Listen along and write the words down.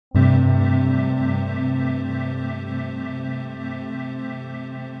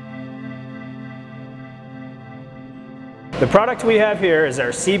The product we have here is our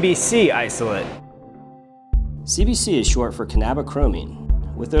CBC Isolate. CBC is short for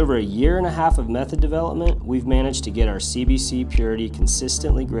cannabichromene. With over a year and a half of method development, we've managed to get our CBC purity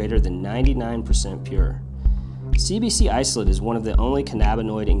consistently greater than 99% pure. CBC Isolate is one of the only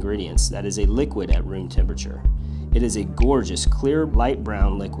cannabinoid ingredients that is a liquid at room temperature. It is a gorgeous, clear, light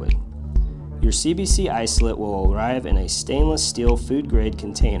brown liquid. Your CBC Isolate will arrive in a stainless steel food-grade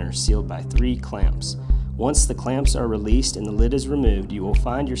container sealed by 3 clamps. Once the clamps are released and the lid is removed, you will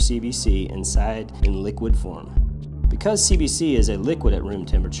find your CBC inside in liquid form. Because CBC is a liquid at room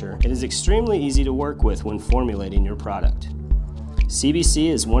temperature, it is extremely easy to work with when formulating your product. CBC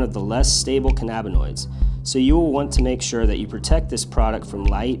is one of the less stable cannabinoids, so you will want to make sure that you protect this product from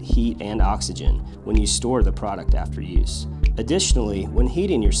light, heat, and oxygen when you store the product after use. Additionally, when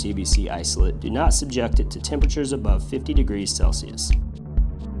heating your CBC isolate, do not subject it to temperatures above 50 degrees Celsius.